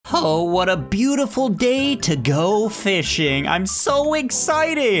Oh, what a beautiful day to go fishing. I'm so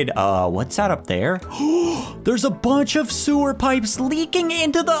excited. What's that up there? There's a bunch of sewer pipes leaking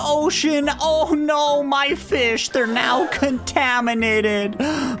into the ocean. Oh no, my fish, they're now contaminated.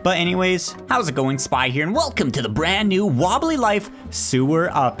 But anyways, how's it going? Spy here, and welcome to the brand new Wobbly Life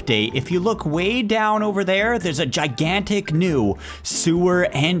sewer update. If you look way down over there, there's a gigantic new sewer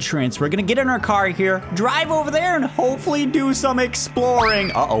entrance. We're gonna get in our car here, drive over there, and hopefully do some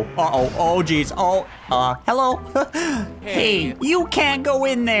exploring. Oh geez, hello. Hey, you can't go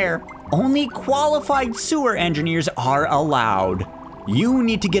in there. Only qualified sewer engineers are allowed. You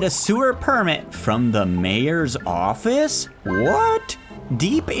need to get a sewer permit from the mayor's office? What?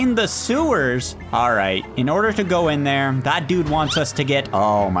 Deep in the sewers? All right, in order to go in there, that dude wants us to get,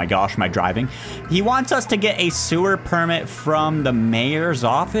 oh my gosh, my driving. He wants us to get a sewer permit from the mayor's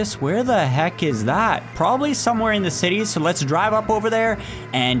office. Where the heck is that? Probably somewhere in the city, so let's drive up over there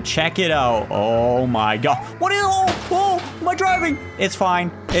and check it out. Oh my god. What is, oh, my driving? It's fine,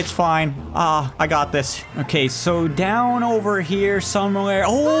 it's fine. I got this. Okay, so down over here somewhere,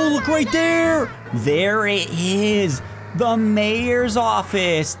 oh, look right there. There it is. The mayor's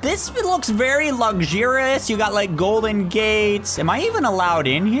office. This looks very luxurious. You got like golden gates. Am I even allowed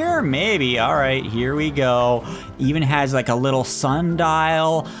in here? Maybe. All right, here we go. Even has like a little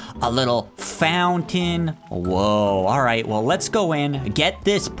sundial, a little fountain. Whoa. All right, well, let's go in, get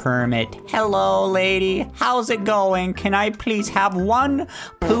this permit. Hello, lady. How's it going? Can I please have one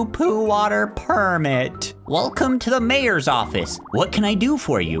poo-poo water permit? Welcome to the mayor's office. What can I do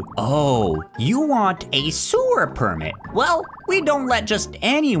for you? Oh, you want a sewer permit? Well, we don't let just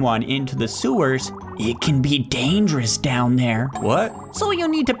anyone into the sewers. It can be dangerous down there. What? So you'll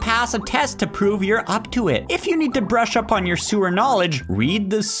need to pass a test to prove you're up to it. If you need to brush up on your sewer knowledge, read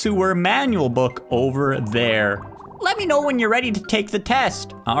the sewer manual book over there. Let me know when you're ready to take the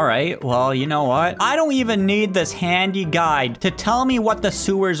test. All right, well, you know what? I don't even need this handy guide to tell me what the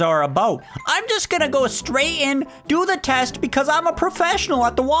sewers are about. I'm just gonna go straight in, do the test, because I'm a professional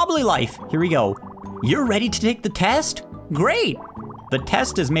at the Wobbly Life. Here we go. You're ready to take the test? Great. The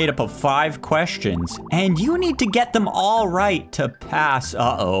test is made up of 5 questions, and you need to get them all right to pass.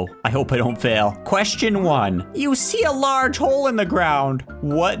 Uh-oh, I hope I don't fail. Question 1, you see a large hole in the ground.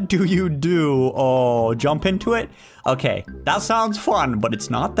 What do you do? Oh, jump into it? Okay, that sounds fun, but it's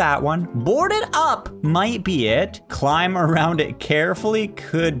not that one. Board it up might be it. Climb around it carefully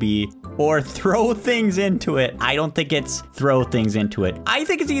could be. Or throw things into it. I don't think it's throw things into it. I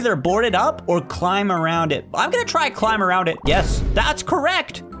think it's either board it up or climb around it. I'm gonna try climb around it. Yes, that's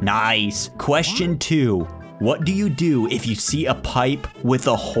correct. Nice. Question 2. What do you do if you see a pipe with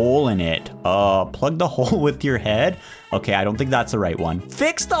a hole in it? Plug the hole with your head? Okay, I don't think that's the right one.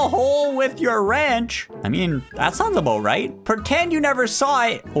 Fix the hole with your wrench. I mean, that sounds about right. Pretend you never saw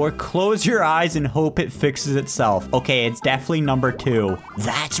it, or close your eyes and hope it fixes itself. Okay, it's definitely number 2.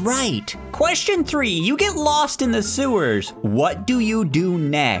 That's right. Question 3, you get lost in the sewers. What do you do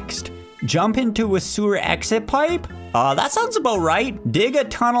next? Jump into a sewer exit pipe? That sounds about right. Dig a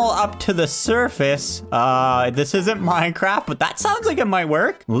tunnel up to the surface. This isn't Minecraft, but that sounds like it might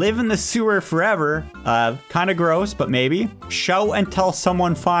work. Live in the sewer forever. Kind of gross, but maybe. Shout until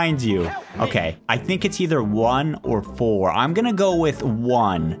someone finds you. Okay, I think it's either 1 or 4. I'm gonna go with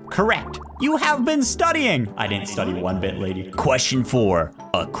 1. Correct. You have been studying. I didn't study one bit, lady. Question 4.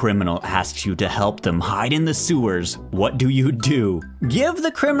 A criminal asks you to help them hide in the sewers. What do you do? Give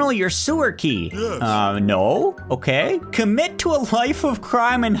the criminal your sewer key. Yes. No? Okay. Commit to a life of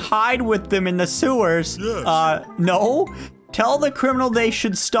crime and hide with them in the sewers. Yes. No? Tell the criminal they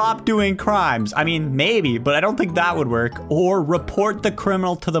should stop doing crimes. I mean, maybe, but I don't think that would work. Or report the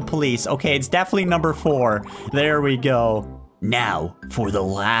criminal to the police. Okay, it's definitely number 4. There we go. Now, for the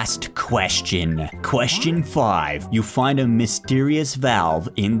last question. Question 5. You find a mysterious valve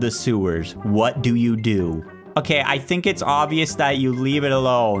in the sewers. What do you do? Okay, I think it's obvious that you leave it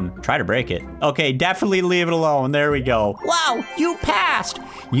alone. Try to break it. Okay, definitely leave it alone. There we go. Wow, you passed.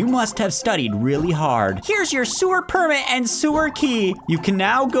 You must have studied really hard. Here's your sewer permit and sewer key. You can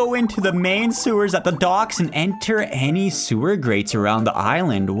now go into the main sewers at the docks and enter any sewer grates around the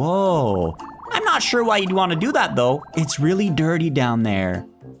island. Whoa. I'm not sure why you'd want to do that, though. It's really dirty down there.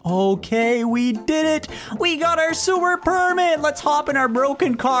 Okay, we did it. We got our sewer permit. Let's hop in our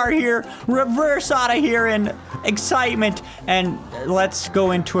broken car here, reverse out of here in excitement, and let's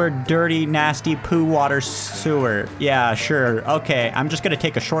go into our dirty, nasty poo water sewer. Yeah, sure. Okay, I'm just gonna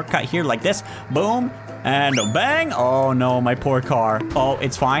take a shortcut here like this. Boom. And bang. Oh no, my poor car. Oh,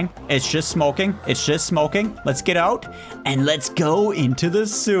 it's fine. It's just smoking. It's just smoking. Let's get out and let's go into the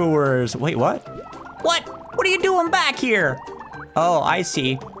sewers. Wait, what? What? What are you doing back here? Oh, I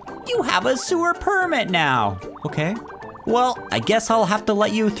see. You have a sewer permit now. Okay. Well, I guess I'll have to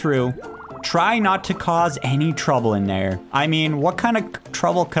let you through. Try not to cause any trouble in there. I mean, what kind of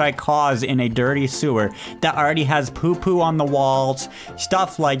trouble could I cause in a dirty sewer that already has poo-poo on the walls,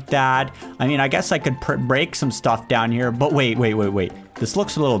 stuff like that? I mean, I guess I could break some stuff down here, but wait. This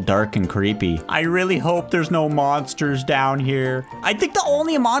looks a little dark and creepy. I really hope there's no monsters down here. I think the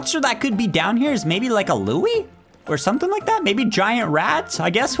only monster that could be down here is maybe like a Louie? Or something like that? Maybe giant rats? I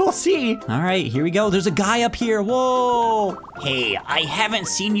guess we'll see. All right, here we go. There's a guy up here. Whoa. Hey, I haven't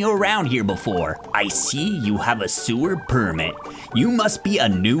seen you around here before. I see you have a sewer permit. You must be a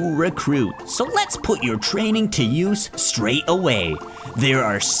new recruit. So let's put your training to use straight away. There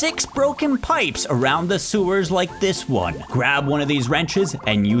are 6 broken pipes around the sewers like this one. Grab one of these wrenches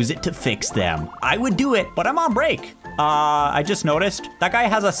and use it to fix them. I would do it, but I'm on break. I just noticed that guy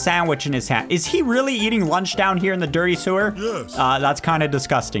has a sandwich in his hand. Is he really eating lunch down here in the dirty sewer? Yes. That's kind of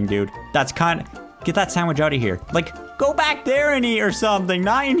disgusting, dude. Get that sandwich out of here. Like, go back there and eat or something.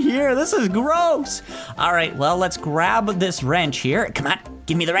 Not in here. This is gross. All right, well, let's grab this wrench here. Come on,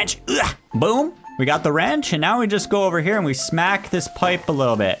 give me the wrench. Ugh. Boom. We got the wrench, and now we just go over here and we smack this pipe a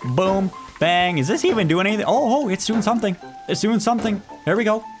little bit. Boom. Bang. Is this even doing anything? Oh, it's doing something. It's doing something. There we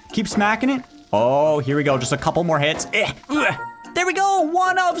go. Keep smacking it. Oh, here we go. Just a couple more hits. There we go.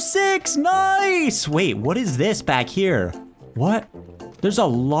 1 of 6. Nice. Wait, what is this back here? What? There's a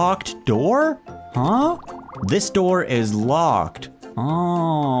locked door? Huh? This door is locked. Oh,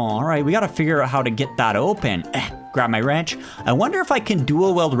 all right. We got to figure out how to get that open. Grab my wrench. I wonder if I can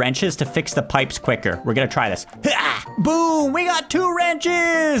dual wield wrenches to fix the pipes quicker. We're gonna try this. Boom, we got 2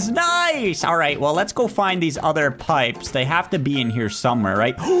 wrenches. Nice. All right, well, let's go find these other pipes. They have to be in here somewhere,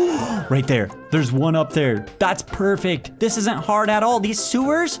 right? Right there. There's one up there. That's perfect. This isn't hard at all. These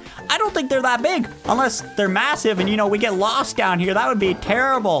sewers, I don't think they're that big unless they're massive and, you know, we get lost down here. That would be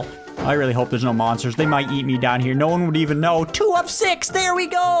terrible. I really hope there's no monsters. They might eat me down here. No one would even know. 2 of 6. There we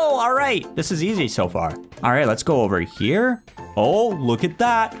go. All right. This is easy so far. All right, let's go over here. Oh, look at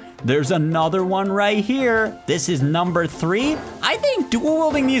that. There's another one right here. This is number 3. I think dual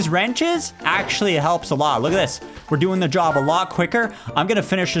wielding these wrenches actually helps a lot. Look at this. We're doing the job a lot quicker. I'm gonna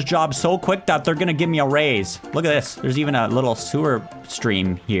finish this job so quick that they're gonna give me a raise. Look at this. There's even a little sewer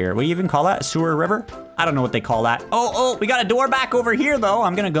stream here. What do you even call that? A sewer river? I don't know what they call that. Oh, we got a door back over here though.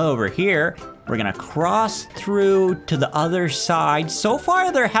 I'm gonna go over here. We're gonna cross through to the other side. So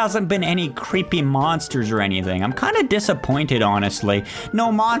far, there hasn't been any creepy monsters or anything. I'm kind of disappointed, honestly.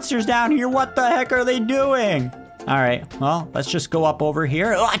 No monsters down here. What the heck are they doing? All right, well, let's just go up over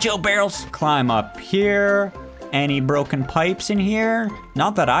here. Watch out, barrels. Climb up here. Any broken pipes in here?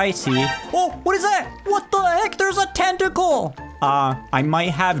 Not that I see. Oh, what is that? What the heck? There's a tentacle. I might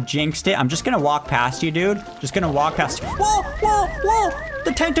have jinxed it. I'm just gonna walk past you, dude. Just gonna walk past you. Whoa.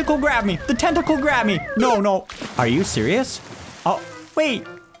 The tentacle grabbed me. The tentacle grabbed me. No. Are you serious? Oh, wait.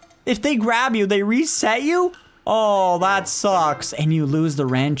 If they grab you, they reset you? Oh, that sucks. And you lose the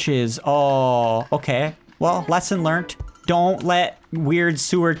wrenches. Oh, okay. Well, lesson learned. Don't let weird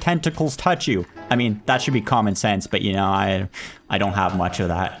sewer tentacles touch you. I mean, that should be common sense, but you know, I don't have much of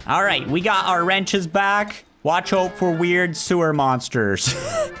that. All right, we got our wrenches back. Watch out for weird sewer monsters.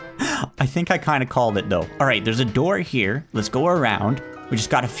 I think I kind of called it though. All right, there's a door here. Let's go around. We just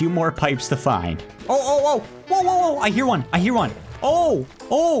got a few more pipes to find. Oh, whoa. I hear one. Oh,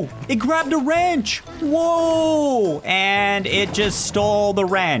 it grabbed a wrench. Whoa, and it just stole the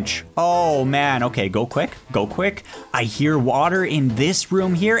wrench. Oh man, okay, go quick. I hear water in this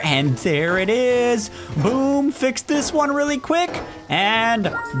room here, and there it is. Boom, fix this one really quick,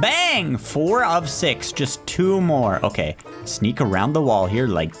 and bang, 4 of 6, just 2 more. Okay, sneak around the wall here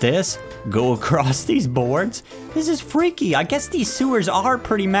like this, go across these boards. This is freaky. I guess these sewers are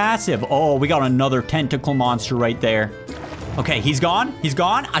pretty massive. Oh, we got another tentacle monster right there. Okay, he's gone.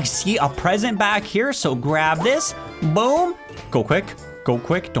 I see a present back here, so grab this. Boom. Go quick.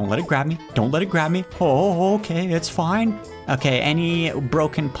 Don't let it grab me. Oh, okay, it's fine. Okay, any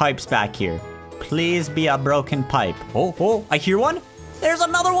broken pipes back here? Please be a broken pipe. Oh, I hear one. There's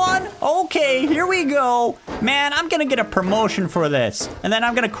another one. Okay, here we go. Man, I'm gonna get a promotion for this. And then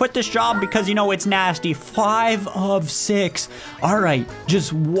I'm gonna quit this job because, you know, it's nasty. 5 of 6. All right,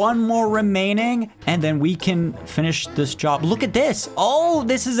 just 1 more remaining, and then we can finish this job. Look at this. Oh,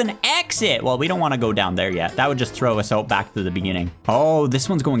 this is an exit. Well, we don't want to go down there yet. That would just throw us out back to the beginning. Oh, this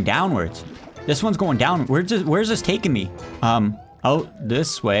one's going downwards. Where's this taking me? Oh,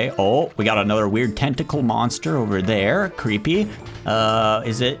 this way. Oh, we got another weird tentacle monster over there. Creepy.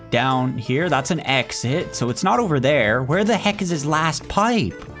 Is it down here? That's an exit, so it's not over there. Where the heck is his last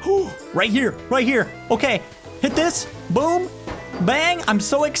pipe? Right here. Okay, hit this. Boom. Bang, I'm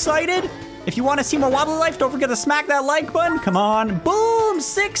so excited. If you want to see more Wobbly Life, don't forget to smack that like button. Come on. Boom,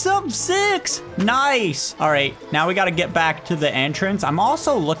 6 of 6. Nice. All right, now we got to get back to the entrance. I'm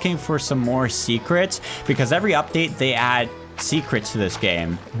also looking for some more secrets because every update they add secrets to this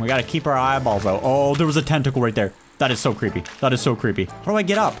game. We got to keep our eyeballs out. Oh, there was a tentacle right there. That is so creepy. That is so creepy. How do I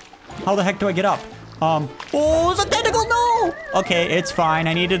get up? How the heck do I get up? Oh, there's a tentacle. No. Okay, it's fine.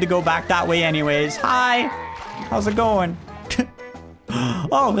 I needed to go back that way anyways. Hi. How's it going?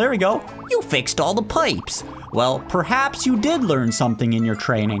 Oh, there we go. You fixed all the pipes. Well, perhaps you did learn something in your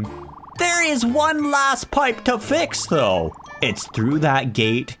training. There is one last pipe to fix, though. It's through that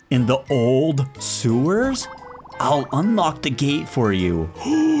gate in the old sewers. I'll unlock the gate for you.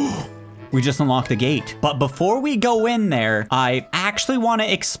 We just unlocked the gate. But before we go in there, I actually want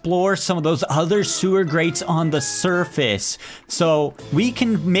to explore some of those other sewer grates on the surface. So we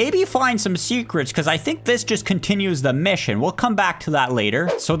can maybe find some secrets because I think this just continues the mission. We'll come back to that later.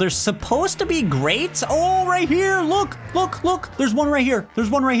 So there's supposed to be grates. Oh, right here. Look, look, look. There's one right here. There's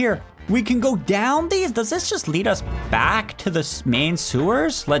one right here. We can go down these. Does this just lead us back to the main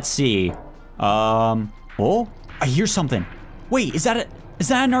sewers? Let's see. Oh, I hear something. Wait, is that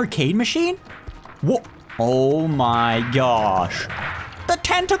an arcade machine? Whoa. Oh my gosh. The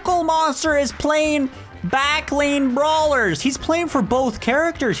tentacle monster is playing backlane brawlers. He's playing for both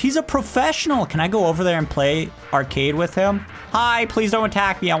characters. He's a professional. Can I go over there and play arcade with him? Hi, please don't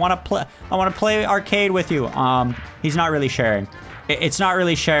attack me. I want to play arcade with you. He's not really sharing. It's not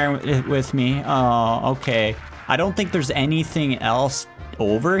really sharing with me. Oh, okay. I don't think there's anything else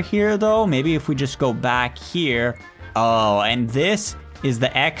over here though. Maybe if we just go back here. Oh, and this is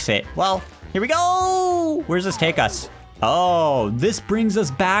the exit. Well, here we go. Where's this take us? Oh, this brings us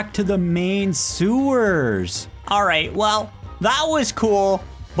back to the main sewers. All right, well, that was cool.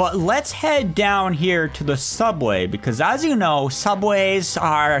 But let's head down here to the subway because as you know, subways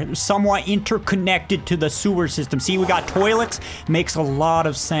are somewhat interconnected to the sewer system. See, we got toilets, makes a lot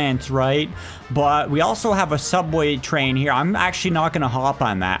of sense, right? But we also have a subway train here. I'm actually not gonna hop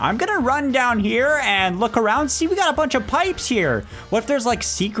on that. I'm gonna run down here and look around. See, we got a bunch of pipes here. What if there's like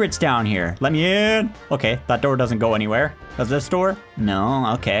secrets down here? Let me in. Okay, that door doesn't go anywhere. Does this door?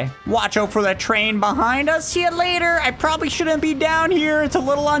 No, okay. Watch out for that train behind us. See you later. I probably shouldn't be down here. It's a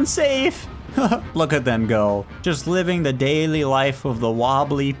little unsafe. Look at them go. Just living the daily life of the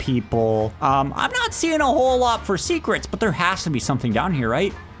wobbly people. I'm not seeing a whole lot for secrets, but there has to be something down here,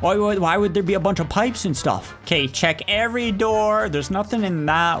 right? Why would there be a bunch of pipes and stuff? Okay, check every door. There's nothing in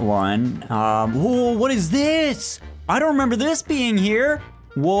that one. Whoa, what is this? I don't remember this being here.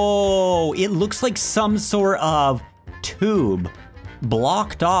 Whoa, it looks like some sort of tube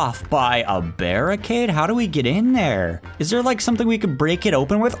blocked off by a barricade. How do we get in there? Is there like something we could break it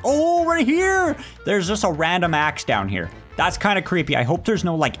open with? Oh, right here. There's just a random axe down here. That's kind of creepy. I hope there's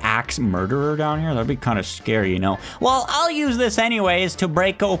no like axe murderer down here. That'd be kind of scary, you know. Well, I'll use this anyways to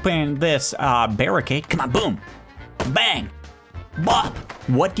break open this barricade. Come on, boom, bang, bop.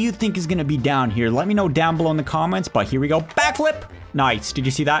 What do you think is gonna be down here? Let me know down below in the comments. But here we go. Backflip. Nice. Did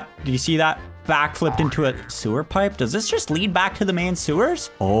you see that? Did you see that? Backflipped into a sewer pipe. Does this just lead back to the main sewers?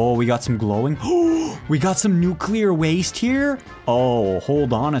 Oh, we got some glowing. We got some nuclear waste here. Oh,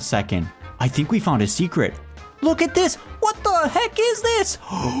 hold on a second. I think we found a secret. Look at this. What the heck is this?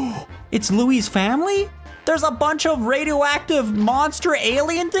 It's Louie's family? There's a bunch of radioactive monster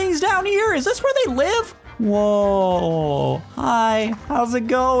alien things down here. Is this where they live? Whoa. Hi, how's it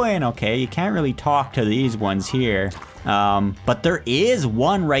going? Okay, you can't really talk to these ones here. But there is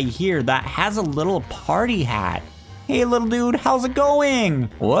one right here that has a little party hat. Hey, little dude, how's it going?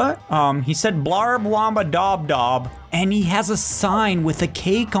 What? He said blarb wamba dob dob, and he has a sign with a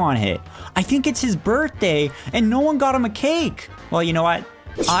cake on it. I think it's his birthday, and no one got him a cake. Well, you know what?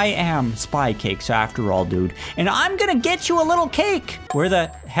 I am SpyCakes after all, dude. And I'm gonna get you a little cake. Where the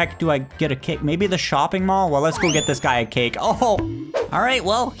heck do I get a cake? Maybe the shopping mall? Well, let's go get this guy a cake. Oh, all right,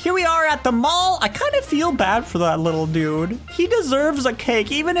 well, here we are at the mall. I kind of feel bad for that little dude. He deserves a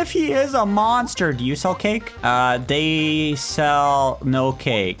cake, even if he is a monster. Do you sell cake? They sell no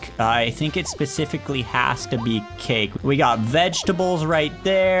cake. I think it specifically has to be cake. We got vegetables right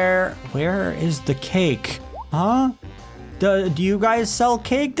there. Where is the cake? Huh? Do you guys sell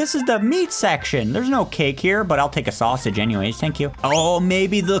cake? This is the meat section. There's no cake here, but I'll take a sausage anyways. Thank you. Oh,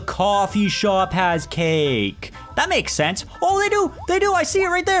 maybe the coffee shop has cake. That makes sense. Oh, they do. They do. I see it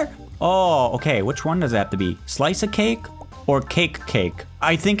right there. Oh, okay. Which one does it have to be? Slice of cake or cake cake?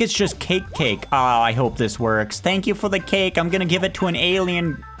 I think it's just cake cake. Oh, I hope this works. Thank you for the cake. I'm gonna give it to an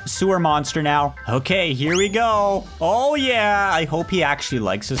alien sewer monster now. Okay, here we go. Oh yeah, I hope he actually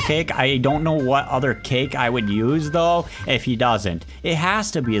likes his cake. I don't know what other cake I would use though if he doesn't. It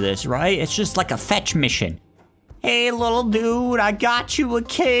has to be this, right? It's just like a fetch mission. Hey little dude, I got you a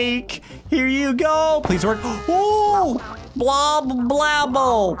cake. Here you go. Please work. Oh, blob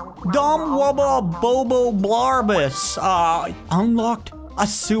blabbo. Dumb wubba bobo blarbus. Unlocked a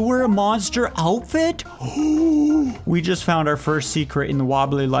sewer monster outfit? We just found our first secret in the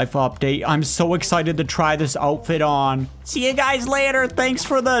Wobbly Life update. I'm so excited to try this outfit on. See you guys later. Thanks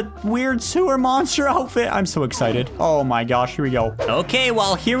for the weird sewer monster outfit. I'm so excited. Oh my gosh, here we go. Okay,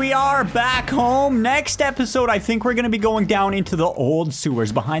 well, here we are back home. Next episode, I think we're gonna be going down into the old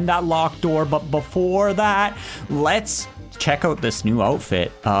sewers behind that locked door. But before that, let's check out this new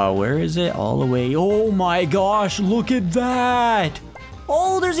outfit. Where is it? All the way. Oh my gosh, look at that.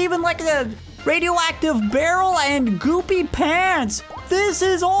 Oh, there's even like a radioactive barrel and goopy pants. This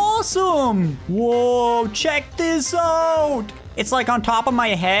is awesome. Whoa, check this out. It's like on top of my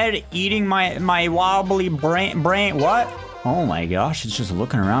head eating my wobbly brain. What? Oh my gosh, it's just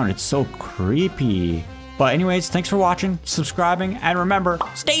looking around. It's so creepy. But anyways, thanks for watching, subscribing, and remember,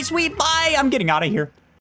 stay sweet. Bye. I'm getting out of here.